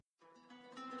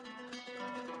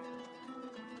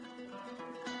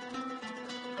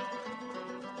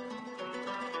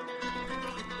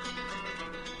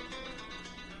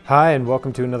Hi, and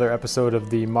welcome to another episode of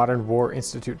the Modern War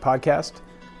Institute podcast.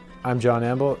 I'm John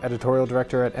Amble, editorial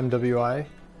director at MWI.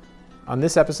 On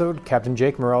this episode, Captain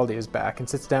Jake Maraldi is back and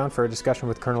sits down for a discussion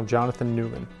with Colonel Jonathan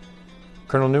Newman.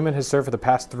 Colonel Newman has served for the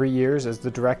past 3 years as the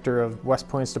director of West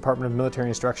Point's Department of Military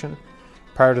Instruction.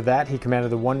 Prior to that, he commanded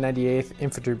the 198th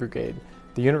Infantry Brigade,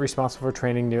 the unit responsible for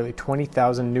training nearly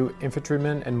 20,000 new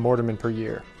infantrymen and mortarmen per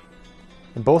year.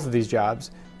 In both of these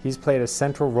jobs, he's played a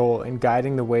central role in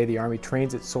guiding the way the Army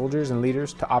trains its soldiers and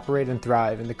leaders to operate and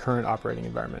thrive in the current operating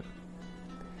environment.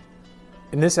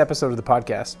 In this episode of the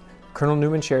podcast, Colonel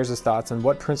Newman shares his thoughts on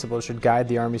what principles should guide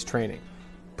the Army's training,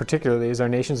 particularly as our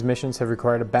nation's missions have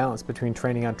required a balance between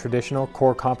training on traditional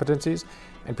core competencies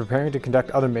and preparing to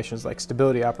conduct other missions like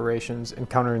stability operations and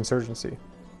counterinsurgency.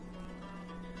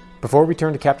 Before we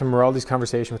turn to Captain Maraldi's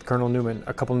conversation with Colonel Newman,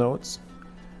 a couple notes.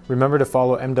 Remember to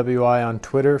follow MWI on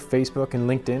Twitter, Facebook, and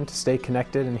LinkedIn to stay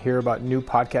connected and hear about new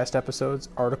podcast episodes,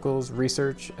 articles,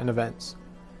 research, and events.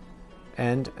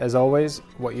 And, as always,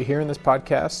 what you hear in this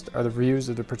podcast are the views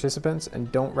of the participants and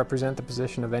don't represent the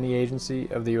position of any agency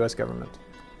of the U.S. government.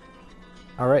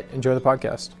 All right, enjoy the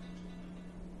podcast.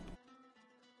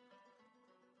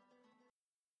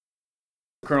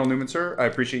 Colonel Newman, sir, I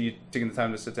appreciate you taking the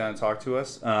time to sit down and talk to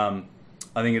us.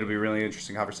 I think it'll be a really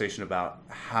interesting conversation about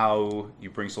how you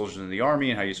bring soldiers into the Army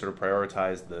and how you sort of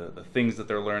prioritize the things that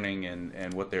they're learning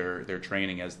and what they're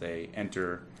training as they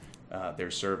enter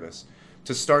their service.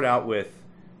 To start out with,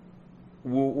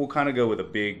 we'll kind of go with a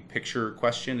big picture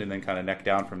question and then kind of neck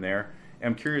down from there.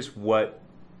 And I'm curious what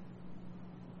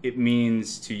it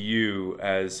means to you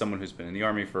as someone who's been in the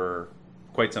Army for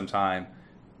quite some time,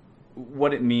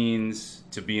 what it means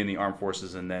to be in the armed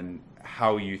forces, and then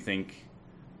how you think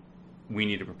we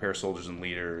need to prepare soldiers and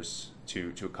leaders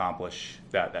to accomplish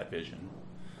that vision.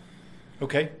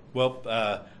 Okay. Well,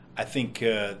 I think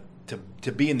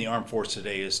to be in the armed force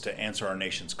today is to answer our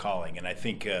nation's calling. And I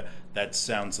think that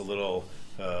sounds a little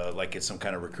like it's some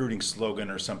kind of recruiting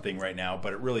slogan or something right now,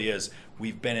 but it really is.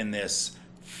 We've been in this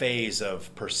phase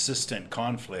of persistent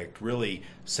conflict really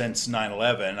since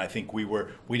 9/11. I think we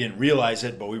didn't realize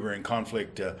it, but we were in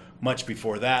conflict much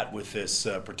before that with this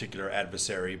particular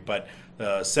adversary. But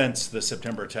since the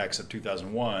September attacks of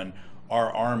 2001,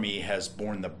 our Army has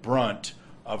borne the brunt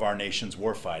of our nation's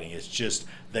warfighting. It's just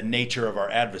the nature of our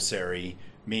adversary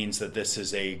means that this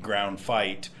is a ground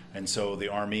fight, and so the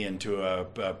Army, and to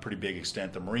a pretty big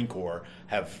extent the Marine Corps,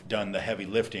 have done the heavy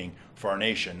lifting for our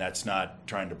nation. That's not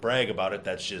trying to brag about it,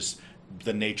 that's just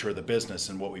the nature of the business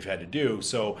and what we've had to do.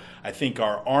 So I think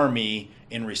our Army,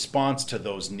 in response to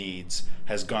those needs,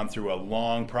 has gone through a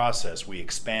long process. We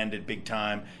expanded big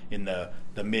time in the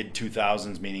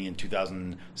mid-2000s, meaning in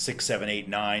 2006, 7, 8,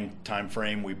 9 time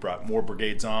frame. We brought more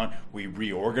brigades on. We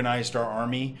reorganized our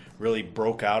Army, really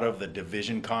broke out of the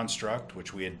division construct,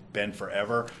 which we had been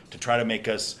forever, to try to make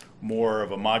us more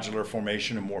of a modular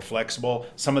formation and more flexible.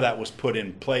 Some of that was put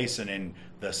in place and in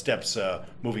the steps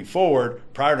moving forward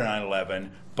prior to 9/11,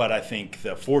 but I think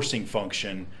the forcing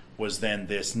function was then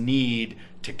this need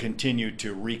to continue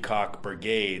to recock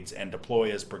brigades and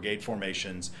deploy as brigade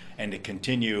formations and to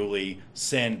continually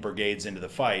send brigades into the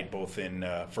fight, both in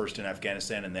first in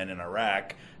Afghanistan and then in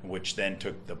Iraq, which then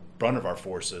took the brunt of our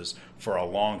forces for a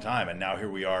long time. And now here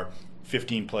we are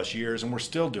 15 plus years and we're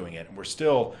still doing it. And we're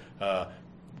still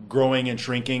growing and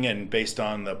shrinking and based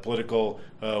on the political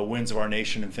winds of our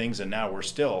nation and things. And now we're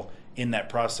still in that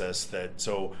process.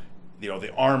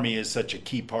 The Army is such a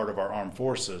key part of our armed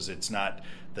forces. It's not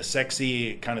the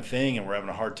sexy kind of thing, and we're having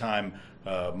a hard time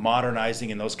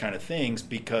modernizing and those kind of things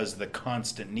because the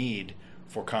constant need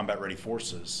for combat-ready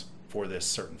forces for this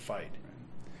certain fight.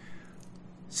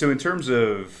 So in terms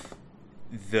of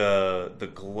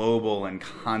the global and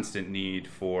constant need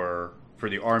for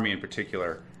the Army in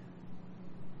particular,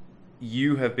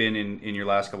 you have been in your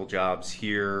last couple jobs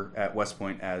here at West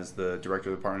Point as the director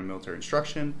of the Department of Military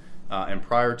Instruction, and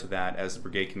prior to that as the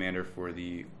brigade commander for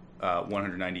the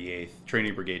 198th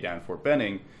Training Brigade down in Fort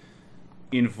Benning,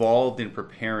 involved in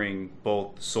preparing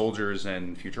both soldiers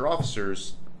and future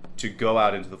officers to go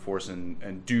out into the force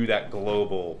and do that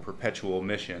global perpetual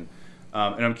mission.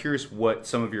 And I'm curious what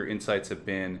some of your insights have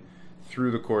been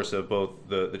through the course of both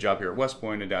the job here at West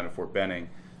Point and down at Fort Benning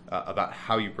about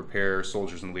how you prepare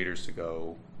soldiers and leaders to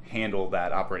go handle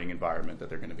that operating environment that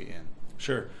they're going to be in.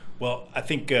 Sure. Well, I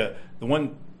think the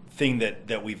one thing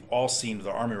that we've all seen with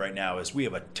the Army right now is we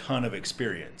have a ton of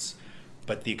experience,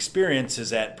 but the experience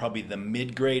is at probably the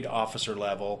mid-grade officer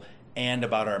level and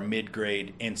about our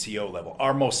mid-grade NCO level.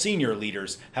 Our most senior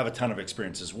leaders have a ton of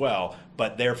experience as well,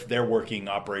 but they're working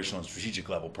operational and strategic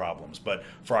level problems. But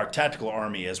for our tactical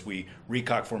Army, as we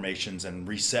recock formations and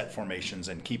reset formations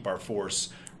and keep our force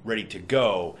ready to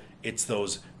go. It's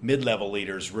those mid-level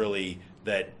leaders really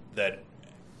that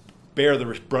bear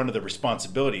the brunt of the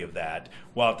responsibility of that,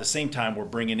 while at the same time we're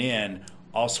bringing in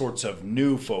all sorts of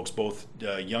new folks, both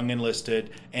young enlisted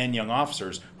and young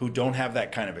officers who don't have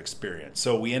that kind of experience.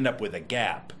 So we end up with a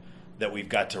gap that we've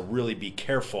got to really be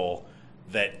careful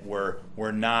that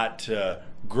we're not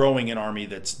growing an Army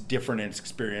that's different in its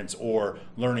experience or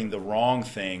learning the wrong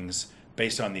things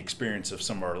based on the experience of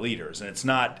some of our leaders. And it's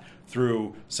not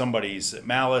through somebody's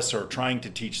malice or trying to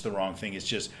teach the wrong thing. It's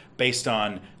just based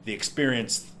on the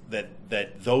experience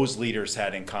that those leaders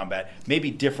had in combat,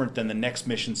 maybe different than the next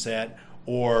mission set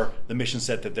or the mission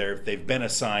set that they've been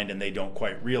assigned and they don't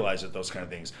quite realize it, those kind of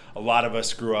things. A lot of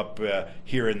us grew up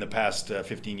here in the past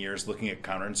 15 years looking at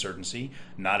counterinsurgency.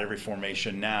 Not every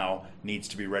formation now needs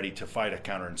to be ready to fight a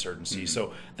counterinsurgency. Mm-hmm.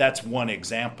 So that's one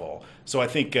example. So I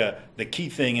think the key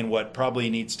thing and what probably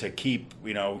needs to keep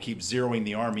zeroing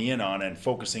the Army in on and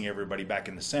focusing everybody back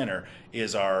in the center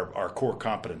is our core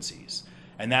competencies.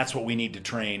 And that's what we need to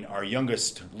train our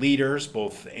youngest leaders,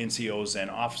 both NCOs and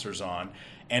officers on,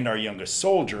 and our youngest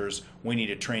soldiers. We need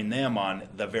to train them on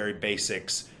the very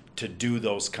basics to do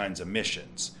those kinds of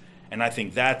missions. And I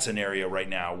think that's an area right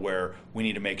now where we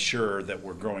need to make sure that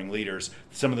we're growing leaders.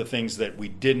 Some of the things that we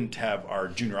didn't have, our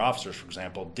junior officers, for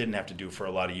example, didn't have to do for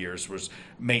a lot of years was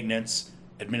maintenance,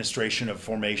 administration of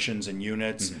formations and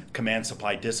units, mm-hmm. command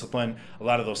supply discipline, a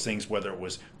lot of those things, whether it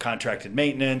was contracted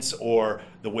maintenance or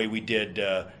the way we did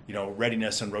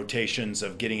readiness and rotations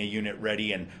of getting a unit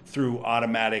ready and through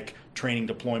automatic training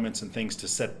deployments and things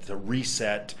to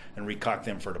reset and recock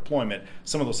them for deployment.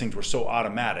 Some of those things were so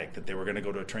automatic that they were going to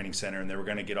go to a training center and they were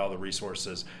going to get all the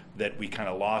resources that we kind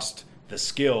of lost the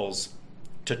skills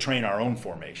to train our own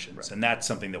formations. Right. And that's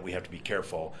something that we have to be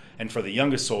careful. And for the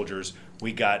youngest soldiers,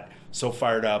 we got so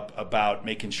fired up about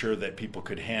making sure that people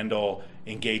could handle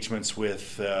engagements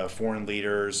with foreign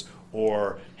leaders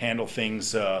or handle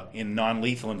things in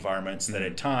non-lethal environments that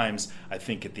at times, I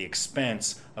think at the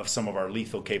expense of some of our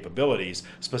lethal capabilities,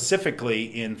 specifically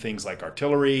in things like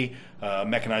artillery,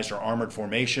 mechanized or armored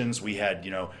formations. We had,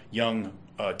 young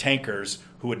tankers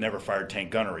who had never fired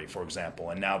tank gunnery, for example,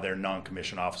 and now they're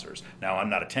non-commissioned officers. Now, I'm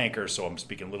not a tanker, so I'm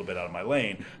speaking a little bit out of my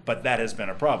lane, but that has been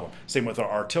a problem. Same with our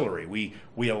artillery.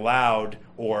 We allowed,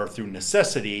 or through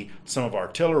necessity, some of our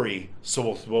artillery,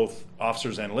 so both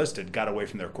officers and enlisted, got away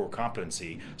from their core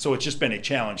competency. So it's just been a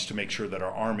challenge to make sure that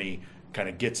our Army kind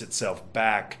of gets itself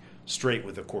back straight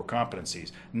with the core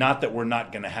competencies. Not that we're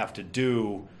not going to have to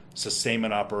do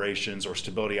sustainment operations or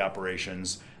stability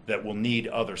operations that will need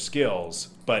other skills,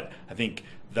 but I think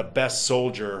the best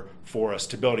soldier for a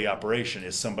stability operation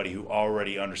is somebody who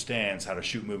already understands how to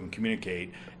shoot, move, and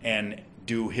communicate and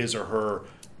do his or her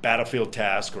battlefield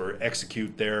task or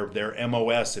execute their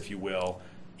MOS, if you will,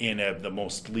 in the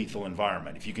most lethal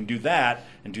environment. If you can do that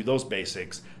and do those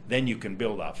basics, then you can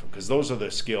build off them, because those are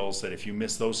the skills that if you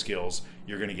miss those skills,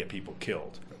 you're going to get people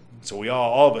killed. So we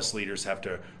all of us leaders have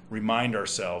to remind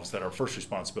ourselves that our first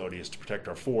responsibility is to protect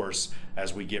our force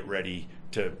as we get ready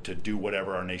to do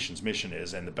whatever our nation's mission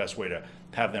is. And the best way to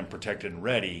have them protected and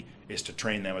ready is to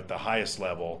train them at the highest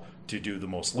level to do the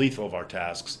most lethal of our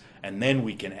tasks. And then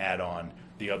we can add on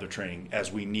the other training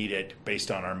as we need it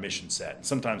based on our mission set. And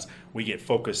sometimes we get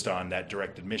focused on that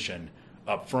directed mission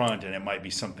up front, and it might be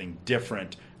something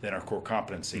different than our core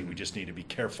competency. Mm-hmm. We just need to be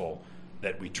careful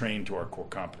that we train to our core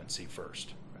competency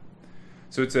first.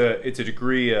 So it's a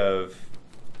degree of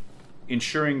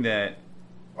ensuring that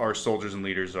our soldiers and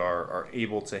leaders are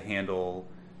able to handle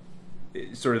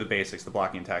sort of the basics, the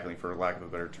blocking and tackling, for lack of a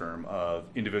better term, of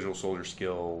individual soldier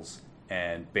skills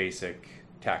and basic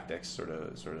tactics, sort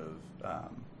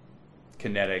of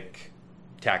kinetic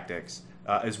tactics,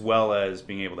 as well as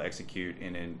being able to execute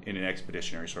in an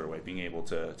expeditionary sort of way, being able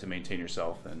to maintain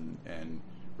yourself and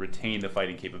retain the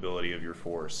fighting capability of your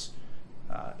force.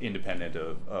 Independent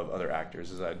of other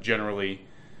actors. Is that generally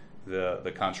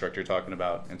the construct you're talking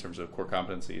about in terms of core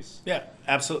competencies? Yeah,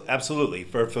 absolutely.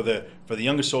 For the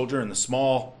younger soldier and the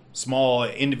small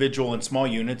individual and small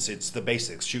units, it's the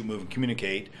basics: shoot, move, and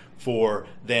communicate. For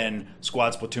then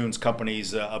squads, platoons,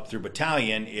 companies up through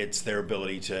battalion, it's their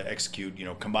ability to execute,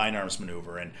 combined arms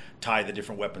maneuver and tie the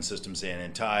different weapon systems in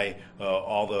and tie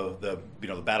all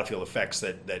the battlefield effects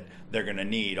that they're going to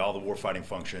need, all the warfighting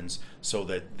functions, so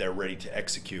that they're ready to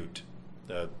execute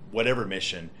whatever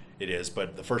mission it is.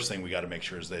 But the first thing we got to make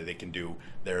sure is that they can do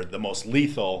the most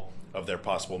lethal of their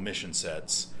possible mission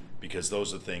sets, because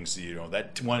those are things,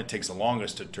 that one, it takes the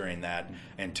longest to train that,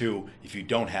 and two, if you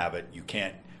don't have it, you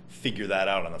can't figure that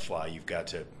out on the fly. You've got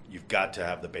to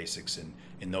have the basics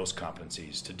in those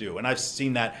competencies to do. And I've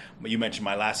seen that. You mentioned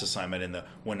my last assignment in the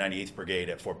 198th Brigade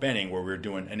at Fort Benning, where we were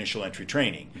doing initial entry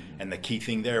training. Mm-hmm. And the key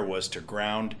thing there was to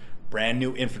ground brand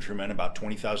new infantrymen, about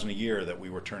 20,000 a year that we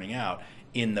were turning out,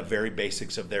 in the very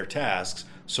basics of their tasks,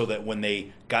 so that when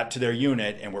they got to their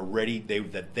unit and were ready,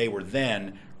 they were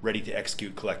then ready to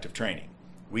execute collective training.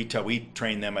 We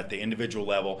train them at the individual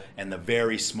level and the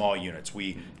very small units.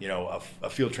 A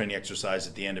field training exercise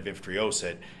at the end of infantry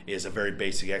OSIT is a very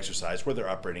basic exercise where they're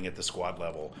operating at the squad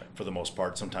level for the most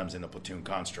part, sometimes in a platoon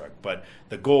construct. But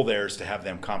the goal there is to have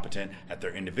them competent at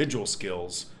their individual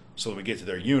skills, so when we get to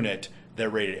their unit, they're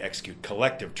ready to execute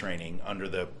collective training under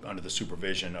the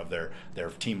supervision of their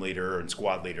team leader and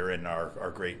squad leader and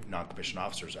our great non-commissioned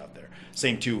officers out there.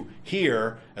 Same too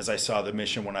here, as I saw the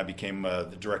mission when I became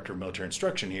the director of military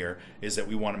instruction here, is that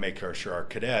we want to make sure our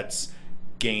cadets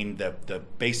gain the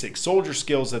basic soldier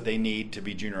skills that they need to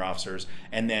be junior officers,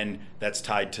 and then that's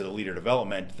tied to the leader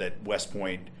development that West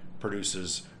Point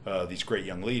produces these great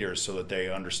young leaders, so that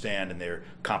they understand and they're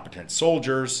competent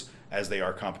soldiers as they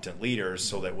are competent leaders,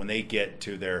 so that when they get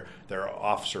to their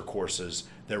officer courses,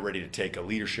 they're ready to take a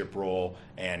leadership role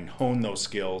and hone those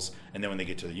skills. And then when they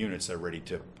get to the units, they're ready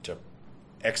to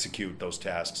execute those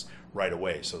tasks right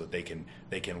away, so that they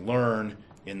can learn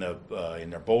in their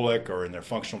BOLIC or in their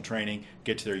functional training,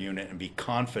 get to their unit and be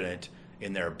confident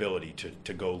in their ability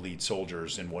to go lead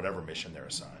soldiers in whatever mission they're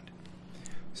assigned.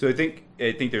 So I think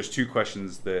there's two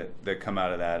questions that come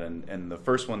out of that, and the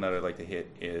first one that I'd like to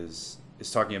hit is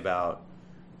talking about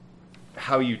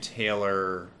how you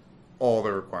tailor all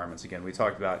the requirements. Again, we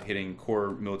talked about hitting core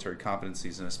military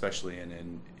competencies, and especially in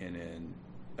an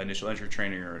initial entry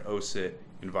training or an OSIT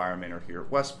environment, or here at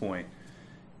West Point,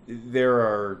 there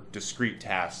are discrete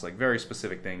tasks, like very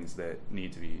specific things that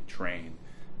need to be trained.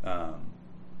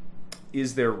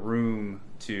 Is there room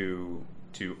to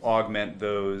augment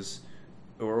those,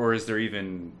 or is there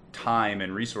even time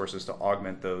and resources to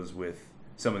augment those with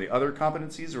some of the other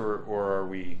competencies, or are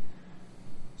we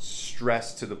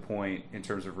stressed to the point in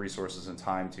terms of resources and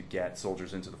time to get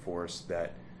soldiers into the force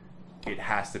that it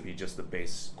has to be just the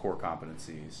base core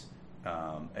competencies?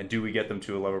 And do we get them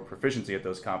to a level of proficiency at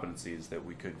those competencies that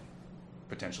we could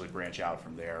potentially branch out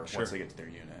from there once they get to their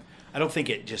unit? I don't think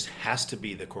it just has to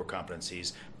be the core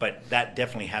competencies, but that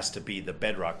definitely has to be the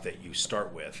bedrock that you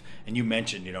start with. And you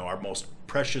mentioned, our most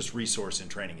precious resource in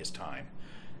training is time.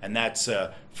 And that's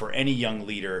for any young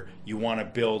leader, you want to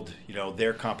build,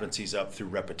 their competencies up through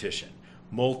repetition.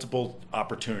 Multiple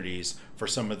opportunities for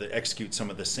execute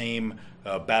some of the same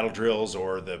battle drills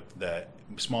or the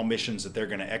small missions that they're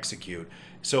going to execute.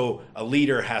 So a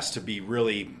leader has to be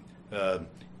really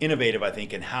innovative, I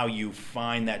think, in how you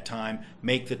find that time,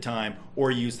 make the time,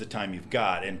 or use the time you've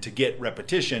got. And to get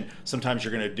repetition, sometimes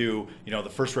you're going to do, the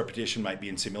first repetition might be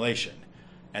in simulation.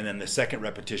 And then the second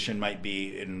repetition might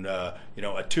be in, a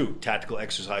tactical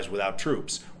exercise without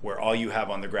troops, where all you have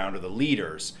on the ground are the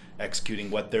leaders executing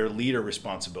what their leader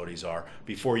responsibilities are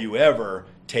before you ever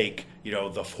take,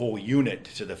 the whole unit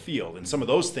to the field. And some of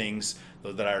those things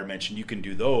that I already mentioned, you can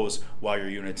do those while your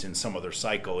unit's in some other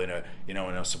cycle, in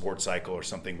a support cycle or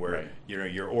something where,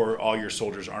 right, all your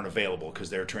soldiers aren't available because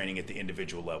they're training at the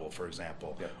individual level, for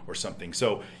example, yep, or something.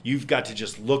 So you've got to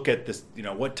just look at this,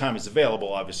 what time is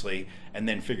available, obviously, and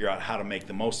then figure out how to make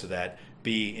the most of that.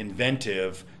 Be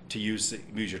inventive to use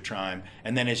your time,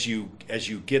 and then as you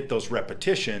get those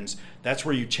repetitions, that's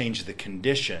where you change the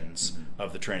conditions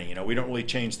of the training. We don't really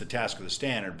change the task or the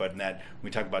standard, but in that, when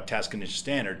we talk about task, condition,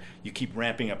 standard, you keep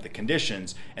ramping up the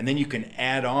conditions, and then you can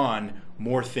add on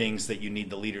more things that you need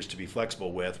the leaders to be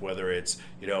flexible with, whether it's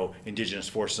indigenous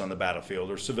forces on the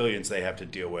battlefield or civilians they have to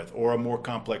deal with, or a more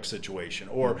complex situation,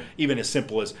 or even as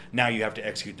simple as now you have to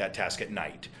execute that task at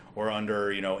night or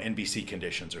under NBC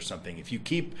conditions or something. If you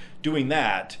keep doing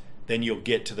that, then you'll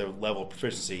get to the level of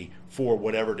proficiency for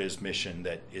whatever it is mission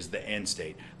that is the end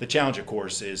state. The challenge, of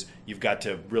course, is you've got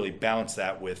to really balance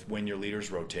that with when your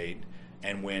leaders rotate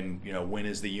and when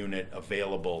is the unit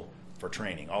available for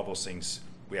training. All those things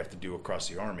we have to do across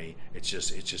the Army. It's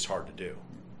just hard to do.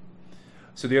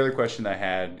 So the other question I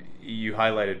had, you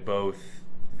highlighted both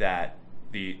that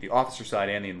the officer side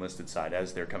and the enlisted side,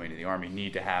 as they're coming to the Army,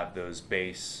 need to have those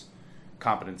base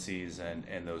competencies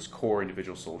and those core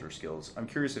individual soldier skills. I'm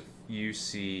curious if you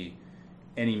see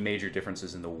any major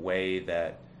differences in the way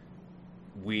that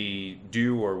we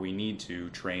do or we need to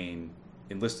train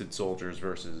enlisted soldiers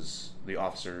versus the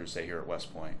officers, say, here at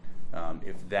West Point.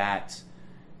 If that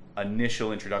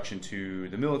initial introduction to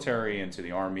the military and to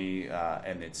the Army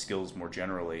and its skills more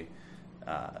generally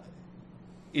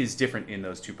is different in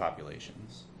those two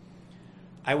populations.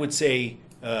 I would say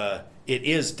it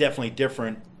is definitely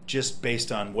different just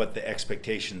based on what the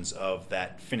expectations of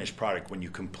that finished product when you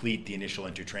complete the initial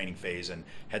entry training phase and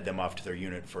head them off to their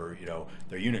unit for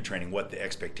their unit training, what the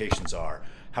expectations are.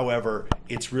 However,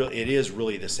 it is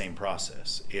really the same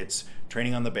process. It's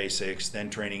training on the basics, then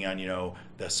training on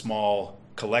the small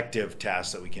collective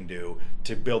tasks that we can do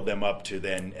to build them up to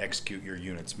then execute your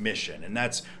unit's mission. And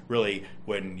that's really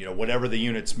when whatever the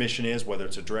unit's mission is, whether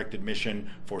it's a directed mission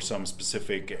for some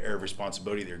specific area of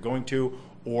responsibility they're going to,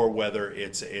 or whether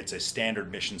it's a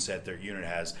standard mission set their unit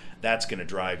has, that's going to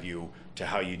drive you to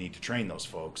how you need to train those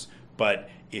folks. But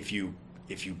if you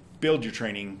build your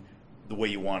training the way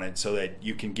you want it, so that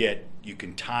you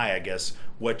can tie, I guess,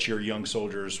 what your young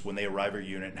soldiers, when they arrive at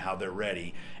your unit and how they're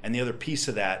ready. And the other piece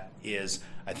of that is,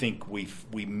 I think we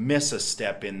miss a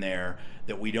step in there,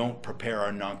 that we don't prepare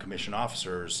our non-commissioned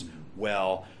officers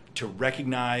well to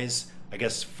recognize. I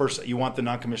guess first you want the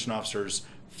non-commissioned officers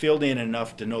filled in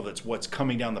enough to know that's what's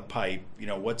coming down the pipe,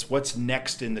 what's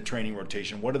next in the training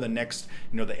rotation, what are the next,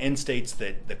 the end states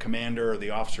that the commander or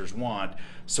the officers want,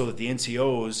 so that the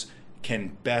NCOs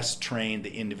can best train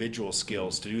the individual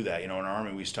skills to do that. In our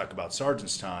Army, we used to talk about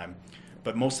sergeant's time,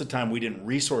 but most of the time we didn't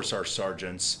resource our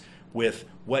sergeants with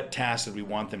what tasks did we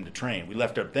want them to train. We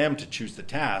left up them to choose the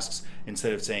tasks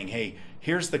instead of saying, hey,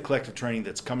 here's the collective training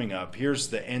that's coming up. Here's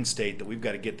the end state that we've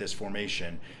got to get this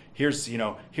formation.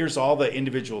 Here's all the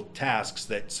individual tasks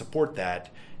that support that.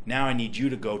 Now I need you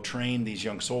to go train these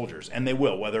young soldiers. And they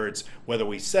will, whether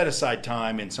we set aside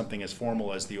time in something as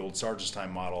formal as the old sergeant's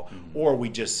time model, or we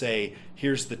just say,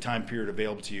 here's the time period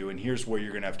available to you, and here's where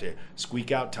you're going to have to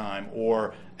squeak out time,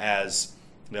 or as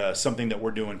something that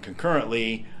we're doing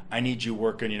concurrently, I need you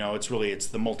working, it's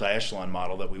the multi-echelon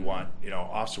model that we want,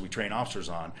 we train officers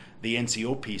on. The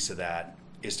NCO piece of that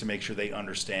is to make sure they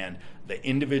understand the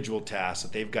individual tasks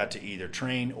that they've got to either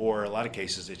train, or in a lot of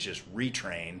cases it's just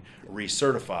retrain,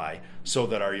 recertify, so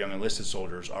that our young enlisted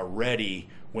soldiers are ready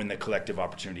when the collective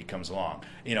opportunity comes along.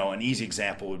 An easy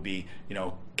example would be,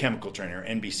 chemical training or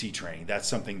NBC training. That's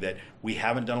something that we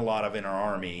haven't done a lot of in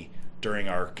our Army during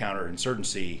our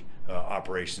counterinsurgency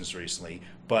operations recently,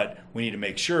 but we need to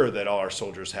make sure that all our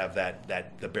soldiers have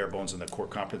the bare bones and the core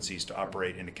competencies to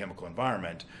operate in a chemical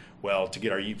environment. Well, to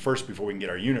get before we can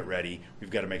get our unit ready, we've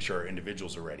got to make sure our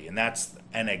individuals are ready. And that's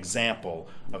an example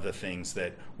of the things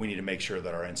that we need to make sure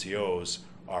that our NCOs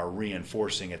are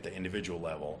reinforcing at the individual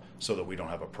level, so that we don't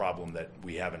have a problem that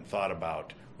we haven't thought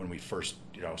about when we first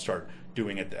start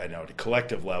doing it at a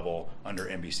collective level under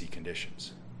NBC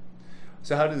conditions.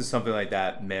 So how does something like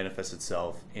that manifest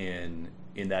itself in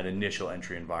that initial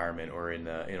entry environment, or in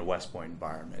a West Point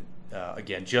environment?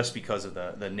 Again, just because of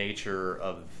the nature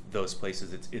of those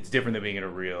places, it's different than being in a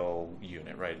real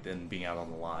unit, right, than being out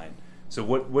on the line. So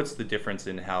what's the difference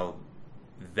in how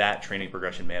that training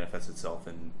progression manifests itself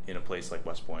in a place like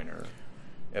West Point or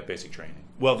at basic training?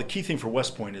 Well, the key thing for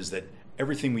West Point is that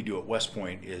everything we do at West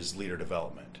Point is leader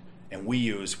development. And we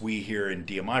here in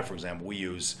DMI, for example, we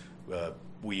use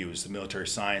the military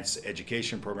science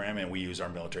education program, and we use our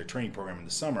military training program in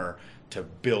the summer to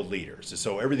build leaders.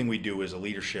 So everything we do is a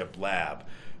leadership lab,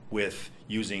 with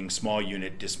using small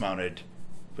unit dismounted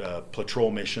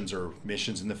patrol missions or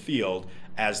missions in the field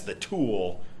as the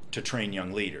tool to train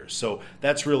young leaders. So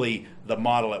that's really the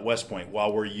model at West Point.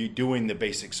 While we're doing the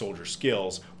basic soldier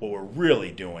skills, what we're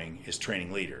really doing is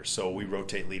training leaders. So we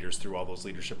rotate leaders through all those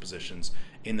leadership positions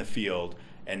in the field.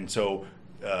 And so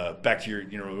back to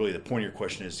your, really the point of your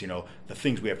question is, the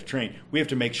things we have to train. We have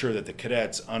to make sure that the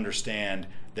cadets understand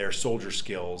their soldier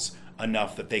skills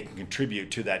enough that they can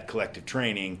contribute to that collective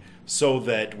training, so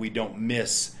that we don't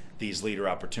miss these leader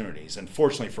opportunities. And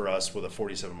fortunately for us, with a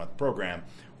 47-month program,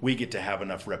 we get to have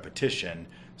enough repetition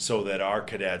so that our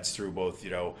cadets, through both,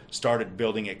 started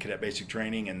building at cadet basic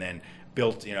training, and then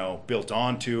built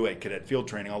onto at cadet field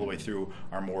training, all the way through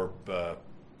our more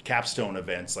capstone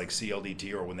events like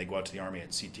CLDT, or when they go out to the Army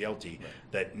at CTLT, right.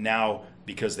 That now,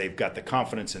 because they've got the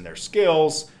confidence in their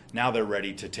skills, now they're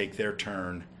ready to take their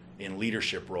turn in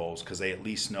leadership roles, because they at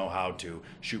least know how to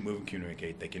shoot, move, and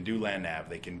communicate. They can do land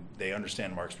nav. They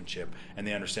understand marksmanship, and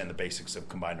they understand the basics of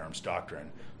combined arms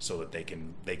doctrine, so that they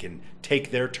can take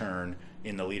their turn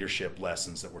in the leadership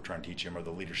lessons that we're trying to teach them, or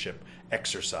the leadership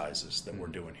exercises that we're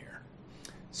doing here.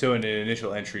 So in an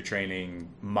initial entry training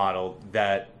model,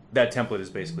 that template is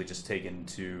basically just taken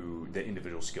to the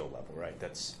individual skill level, right?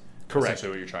 That's correct. Essentially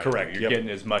what you're trying correct. to do. You're getting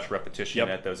as much repetition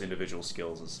at those individual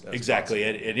skills as exactly.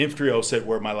 possible. At Infantry OSET,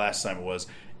 where my last assignment was,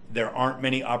 there aren't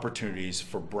many opportunities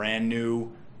for brand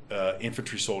new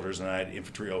infantry soldiers and I had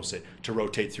infantry OSIT to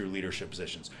rotate through leadership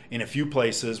positions. In a few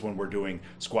places, when we're doing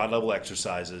squad level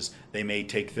exercises, they may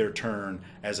take their turn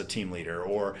as a team leader,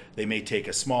 or they may take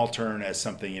a small turn as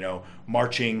something,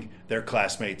 marching their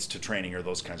classmates to training or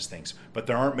those kinds of things. But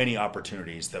there aren't many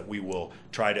opportunities that we will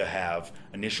try to have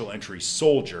initial entry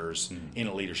soldiers in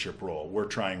a leadership role. We're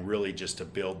trying really just to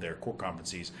build their core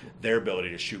competencies, their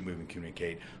ability to shoot, move, and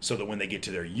communicate, so that when they get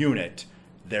to their unit,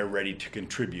 they're ready to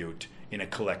contribute in a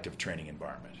collective training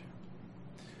environment.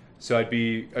 So I'd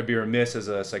be remiss as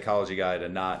a psychology guy to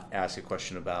not ask a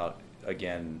question about,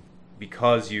 again,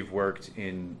 because you've worked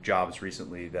in jobs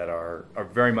recently that are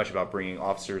very much about bringing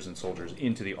officers and soldiers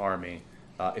into the Army,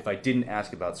 if I didn't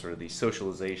ask about sort of the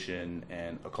socialization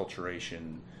and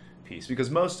acculturation piece, because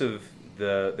most of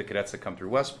the cadets that come through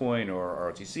West Point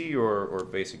or ROTC or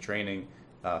basic training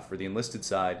for the enlisted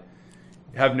side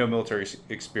have no military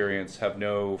experience, have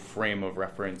no frame of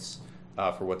reference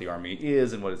for what the Army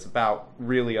is and what it's about,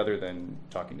 really, other than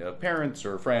talking to parents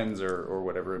or friends or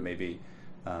whatever it may be.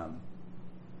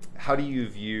 How do you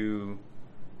view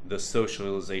the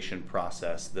socialization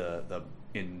process, the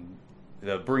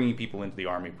bringing people into the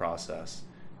Army process,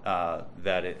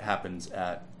 that it happens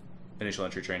at initial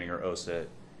entry training or OSIT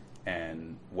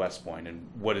and West Point, and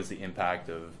what is the impact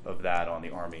of that on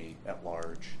the Army at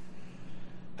large?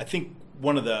 I think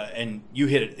one of the, and you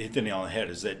hit the nail on the head,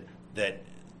 is that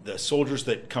the soldiers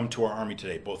that come to our Army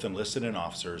today, both enlisted and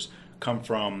officers, come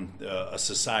from a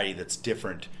society that's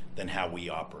different than how we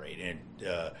operate. And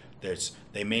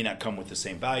they may not come with the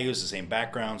same values, the same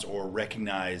backgrounds, or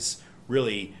recognize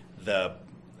really the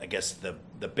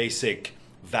basic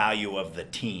value of the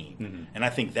team. Mm-hmm. And I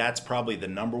think that's probably the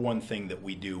number one thing that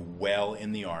we do well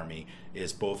in the Army,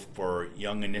 is both for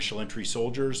young initial entry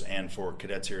soldiers and for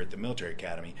cadets here at the Military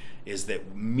Academy, is that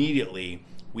immediately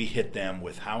we hit them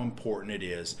with how important it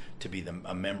is to be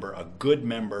a good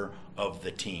member of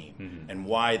the team, mm-hmm. and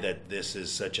why that this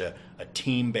is such a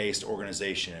team-based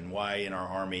organization, and why in our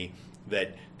Army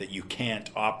that you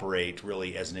can't operate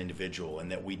really as an individual,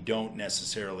 and that we don't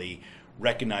necessarily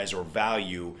recognize or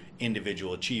value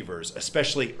individual achievers,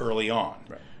 especially early on.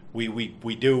 Right.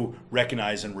 We do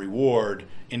recognize and reward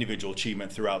individual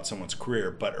achievement throughout someone's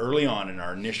career, but early on in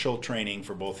our initial training,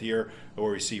 for both here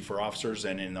where we see for officers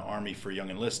and in the Army for young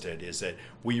enlisted, is that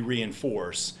we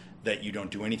reinforce that you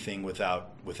don't do anything without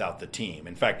the team.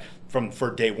 In fact,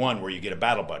 for day one, where you get a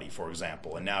battle buddy, for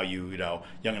example, and now young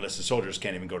enlisted soldiers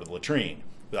can't even go to the latrine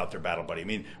without their battle buddy. I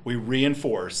mean, we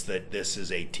reinforce that this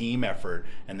is a team effort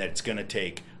and that it's going to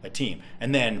take a team.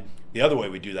 And then the other way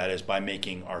we do that is by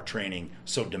making our training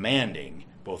so demanding,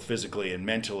 both physically and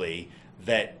mentally,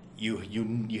 that you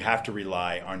have to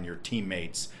rely on your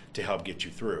teammates to help get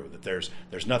you through. That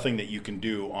there's nothing that you can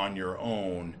do on your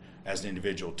own as an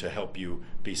individual to help you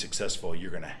be successful. You're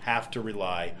going to have to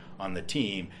rely on the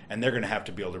team, and they're going to have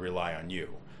to be able to rely on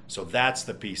you. So that's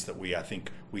the piece that I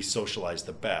think we socialize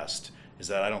the best, is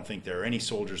that I don't think there are any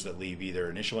soldiers that leave either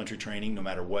initial entry training, no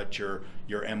matter what your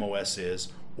MOS is,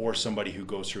 or somebody who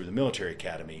goes through the Military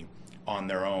Academy on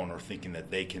their own, or thinking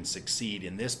that they can succeed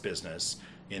in this business,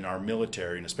 in our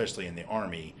military, and especially in the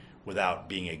Army, without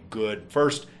being a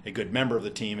good member of the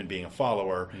team and being a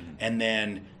follower, mm-hmm. and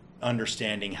then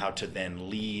understanding how to then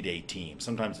lead a team.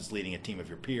 Sometimes it's leading a team of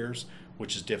your peers,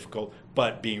 which is difficult,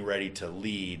 but being ready to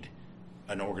lead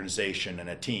an organization and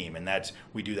a team. And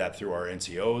we do that through our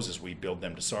NCOs as we build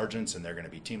them to sergeants, and they're going to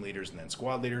be team leaders and then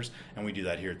squad leaders. And we do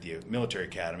that here at the Military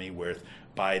Academy, where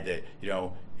by the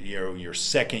your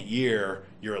second year,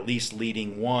 you're at least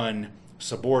leading one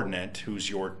subordinate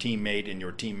who's your teammate and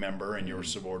your team member and your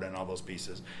subordinate and all those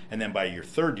pieces. And then by your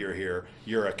third year here,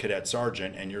 you're a cadet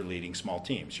sergeant and you're leading small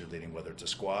teams. You're leading, whether it's a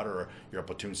squad or you're a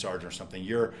platoon sergeant or something.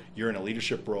 You're in a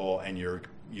leadership role, and you're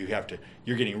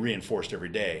getting reinforced every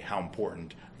day how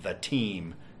important the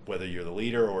team, whether you're the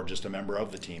leader or just a member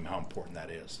of the team, how important that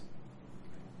is.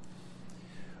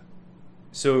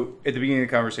 So at the beginning of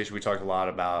the conversation, we talked a lot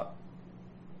about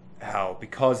how,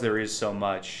 because there is so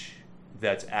much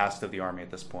that's asked of the Army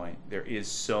at this point, there is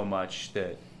so much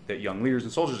that young leaders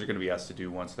and soldiers are going to be asked to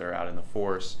do once they're out in the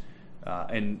force,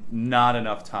 and not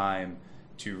enough time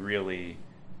to really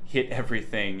hit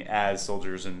everything as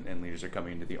soldiers and leaders are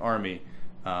coming into the Army.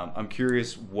 I'm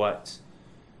curious what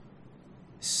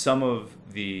some of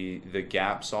the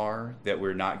gaps are that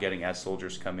we're not getting as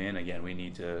soldiers come in. Again, we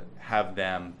need to have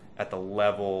them at the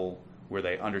level where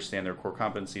they understand their core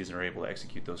competencies and are able to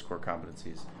execute those core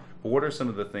competencies. But what are some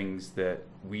of the things that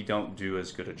we don't do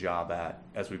as good a job at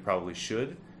as we probably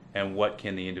should, and what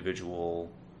can the individual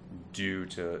do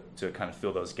to kind of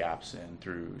fill those gaps in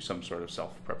through some sort of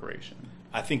self-preparation?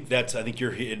 I think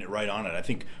you're hitting it right on it. I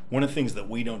think one of the things that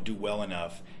we don't do well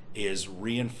enough is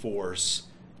reinforce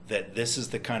that this is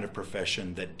the kind of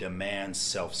profession that demands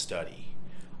self-study.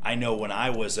 I know when I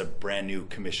was a brand new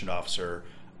commissioned officer,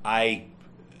 I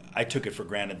took it for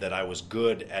granted that I was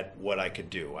good at what I could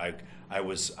do. I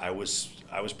was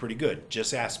pretty good.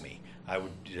 Just ask me.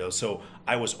 So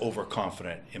I was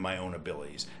overconfident in my own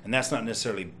abilities, and that's not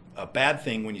necessarily a bad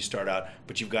thing when you start out.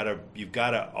 But you've got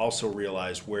to also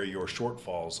realize where your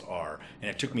shortfalls are. And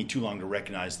it took me too long to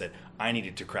recognize that I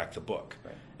needed to crack the book.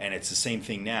 Right. And it's the same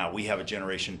thing now. We have a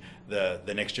generation, the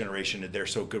next generation, they're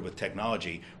so good with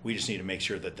technology. We just need to make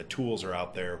sure that the tools are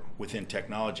out there within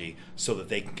technology so that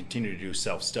they can continue to do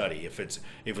self-study. If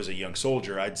it was a young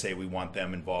soldier, I'd say we want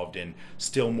them involved in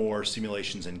still more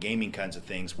simulations and gaming kinds of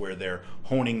things where they're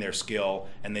honing their skill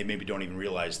and they maybe don't even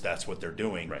realize that's what they're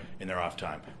doing right. in their off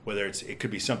time. Whether it could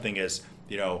be something as,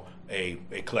 a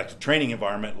collective training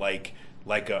environment like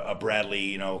a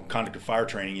Bradley, conduct of fire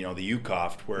training, the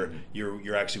UCOFT, where mm-hmm.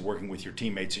 you're actually working with your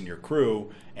teammates and your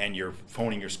crew, and you're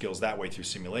honing your skills that way through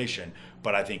simulation.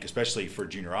 But I think, especially for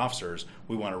junior officers,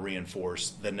 we want to reinforce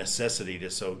the necessity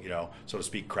to, so to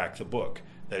speak, crack the book.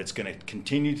 That it's going to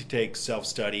continue to take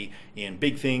self-study in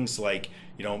big things like,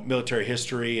 military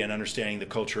history and understanding the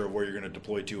culture of where you're going to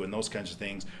deploy to and those kinds of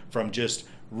things, from just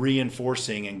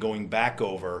reinforcing and going back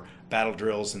over battle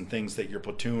drills and things that your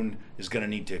platoon is going to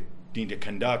need to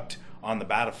conduct on the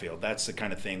battlefield. That's the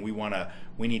kind of thing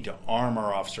we need to arm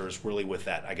our officers really with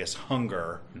that, I guess,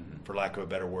 hunger, mm-hmm. for lack of a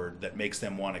better word, that makes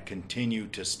them want to continue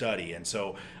to study. And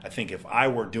so I think if I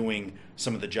were doing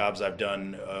some of the jobs I've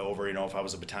done if I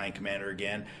was a battalion commander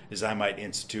again, is I might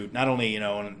institute not only,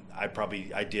 and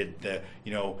I did the,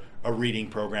 a reading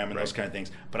program and right. those kind of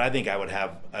things, but I think I would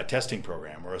have a testing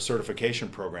program or a certification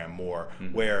program more,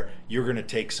 mm-hmm. where you're going to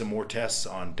take some more tests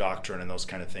on doctrine and those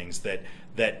kind of things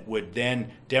that would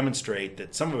then demonstrate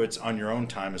that some of it's on your own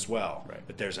time as well. Right.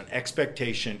 But there's an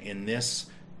expectation in this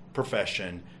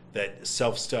profession that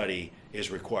self-study is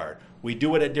required. We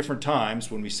do it at different times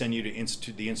when we send you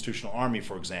to the institutional army,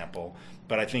 for example.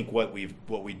 But I think what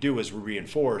we do is we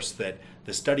reinforce that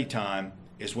the study time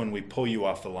is when we pull you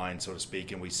off the line, so to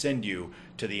speak, and we send you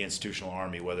to the institutional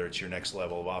army, whether it's your next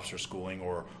level of officer schooling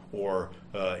or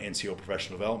NCO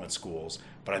professional development schools.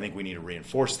 But I think we need to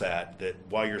reinforce that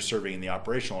while you're serving in the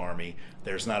operational army,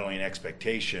 there's not only an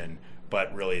expectation,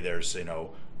 but really there's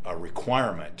a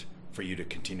requirement for you to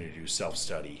continue to do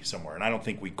self-study somewhere. And I don't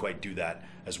think we quite do that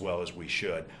as well as we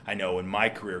should. I know in my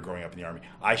career growing up in the Army,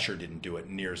 I sure didn't do it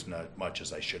near as much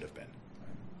as I should have been.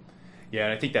 Yeah,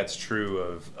 and I think that's true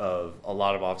of a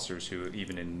lot of officers who,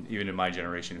 even in my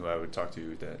generation, who I would talk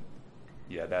to,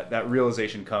 that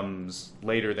realization comes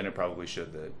later than it probably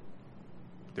should, that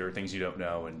there are things you don't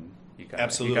know, and you kind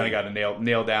of got to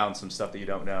nail down some stuff that you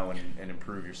don't know and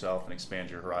improve yourself and expand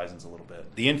your horizons a little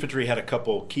bit. The infantry had a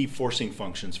couple key forcing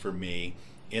functions for me,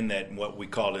 in that what we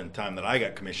called in the time that I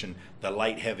got commissioned the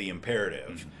light-heavy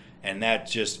imperative. Mm-hmm. And that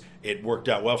just, it worked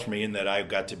out well for me in that I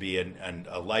got to be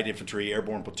a light infantry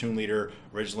airborne platoon leader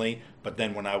originally, but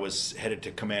then when I was headed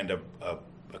to command a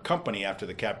company after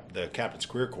the captain's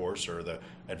career course, or the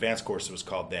advanced course it was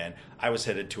called then, I was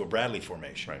headed to a Bradley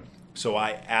formation. Right. So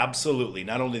I absolutely,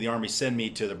 not only the Army sent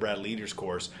me to the Bradley Leaders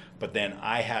course, but then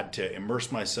I had to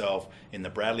immerse myself in the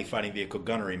Bradley Fighting Vehicle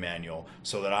Gunnery Manual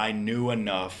so that I knew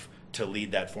enough to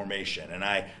lead that formation.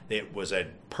 And it was a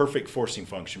perfect forcing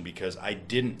function because I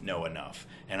didn't know enough,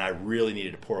 and I really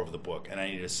needed to pour over the book, and I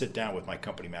needed to sit down with my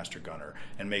company master gunner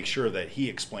and make sure that he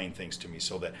explained things to me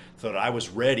so that I was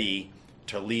ready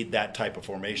to lead that type of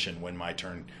formation when my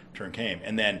turn came.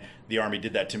 And then the Army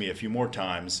did that to me a few more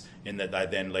times, in that I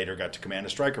then later got to command a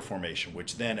striker formation,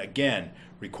 which then again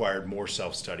required more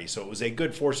self-study. So it was a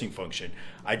good forcing function.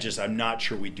 I'm not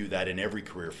sure we do that in every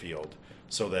career field,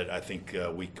 so that I think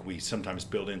we sometimes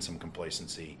build in some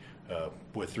complacency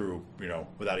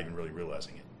without even really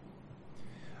realizing it.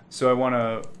 So I want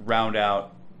to round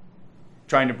out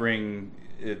trying to bring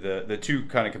the two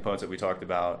kind of components that we talked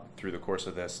about through the course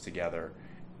of this together,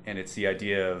 and it's the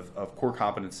idea of core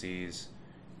competencies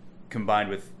combined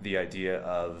with the idea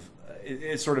of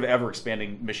it's sort of ever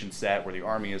expanding mission set where the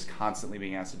Army is constantly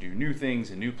being asked to do new things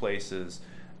in new places,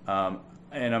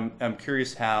 and I'm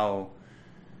curious how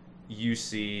you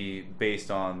see, based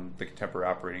on the contemporary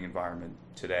operating environment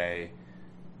today,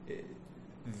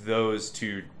 those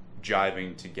two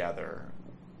jiving together.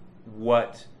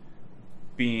 What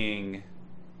being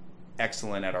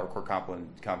excellent at our core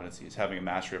competencies, having a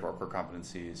mastery of our core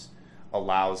competencies,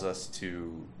 allows us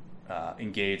to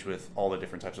engage with all the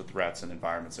different types of threats and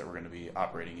environments that we're going to be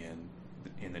operating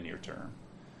in the near term.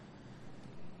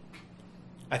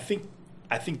 I think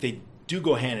they do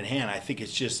go hand in hand. I think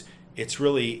it's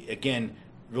really, again,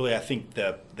 really, I think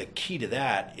the key to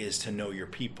that is to know your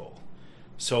people.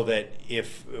 So that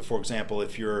if, for example,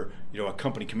 if you're a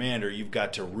company commander, you've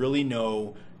got to really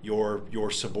know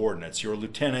your subordinates, your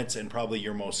lieutenants, and probably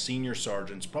your most senior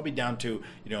sergeants, probably down to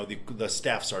the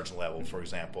staff sergeant level, for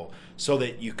example, so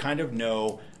that you kind of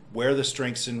know where the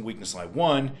strengths and weaknesses lie.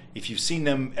 One, if you've seen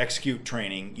them execute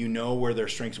training, you know where their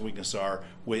strengths and weaknesses are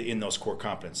in those core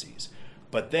competencies.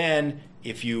 But then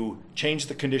if you change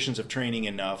the conditions of training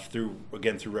enough through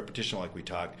repetition like we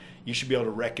talked, you should be able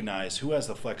to recognize who has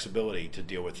the flexibility to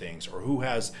deal with things, or who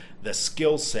has the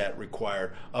skill set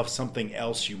required of something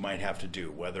else you might have to do,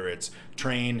 whether it's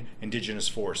train indigenous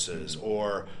forces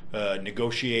or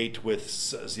negotiate with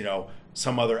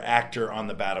some other actor on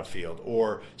the battlefield,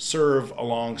 or serve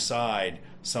alongside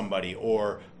somebody,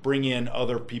 or bring in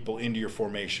other people into your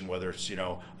formation, whether it's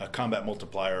a combat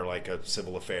multiplier like a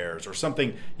civil affairs or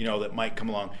something that might come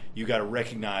along. You got to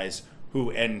recognize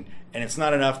who, and it's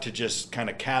not enough to just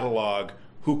kind of catalog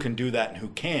who can do that and who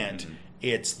can't. Mm-hmm.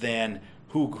 It's then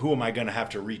who am I going to have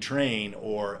to retrain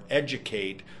or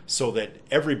educate so that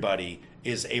everybody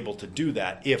is able to do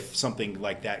that if something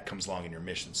like that comes along in your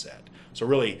mission set. So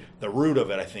really, the root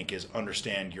of it, I think, is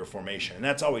understand your formation. And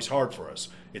that's always hard for us.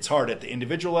 It's hard at the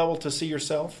individual level to see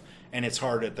yourself, and it's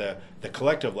hard at the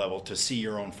collective level to see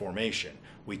your own formation.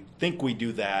 We think we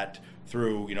do that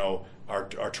through,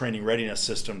 our training readiness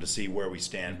system to see where we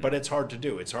stand, but it's hard to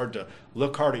do. It's hard to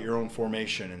look hard at your own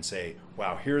formation and say,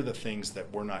 wow, here are the things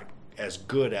that we're not as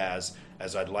good as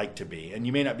I'd like to be. And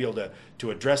you may not be able to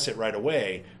address it right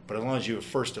away, but as long as you have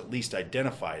first at least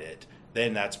identified it,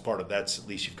 then that's at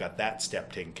least you've got that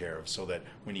step taken care of, so that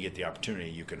when you get the opportunity,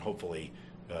 you can hopefully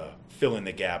fill in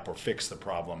the gap or fix the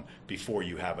problem before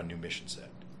you have a new mission set.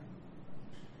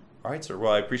 All right, sir.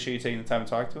 Well, I appreciate you taking the time to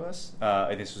talk to us.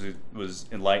 I think this was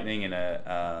enlightening,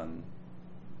 and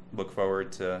look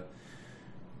forward to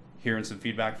hearing some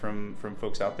feedback from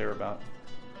folks out there about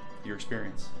your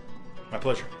experience. My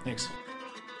pleasure. Thanks.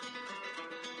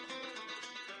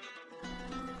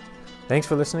 Thanks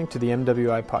for listening to the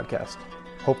MWI podcast.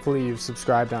 Hopefully you've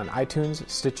subscribed on iTunes,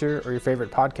 Stitcher, or your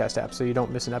favorite podcast app so you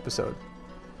don't miss an episode.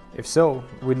 If so,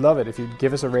 we'd love it if you'd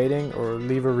give us a rating or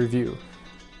leave a review.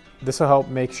 This will help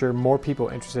make sure more people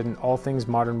interested in all things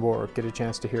modern war get a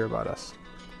chance to hear about us.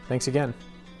 Thanks again.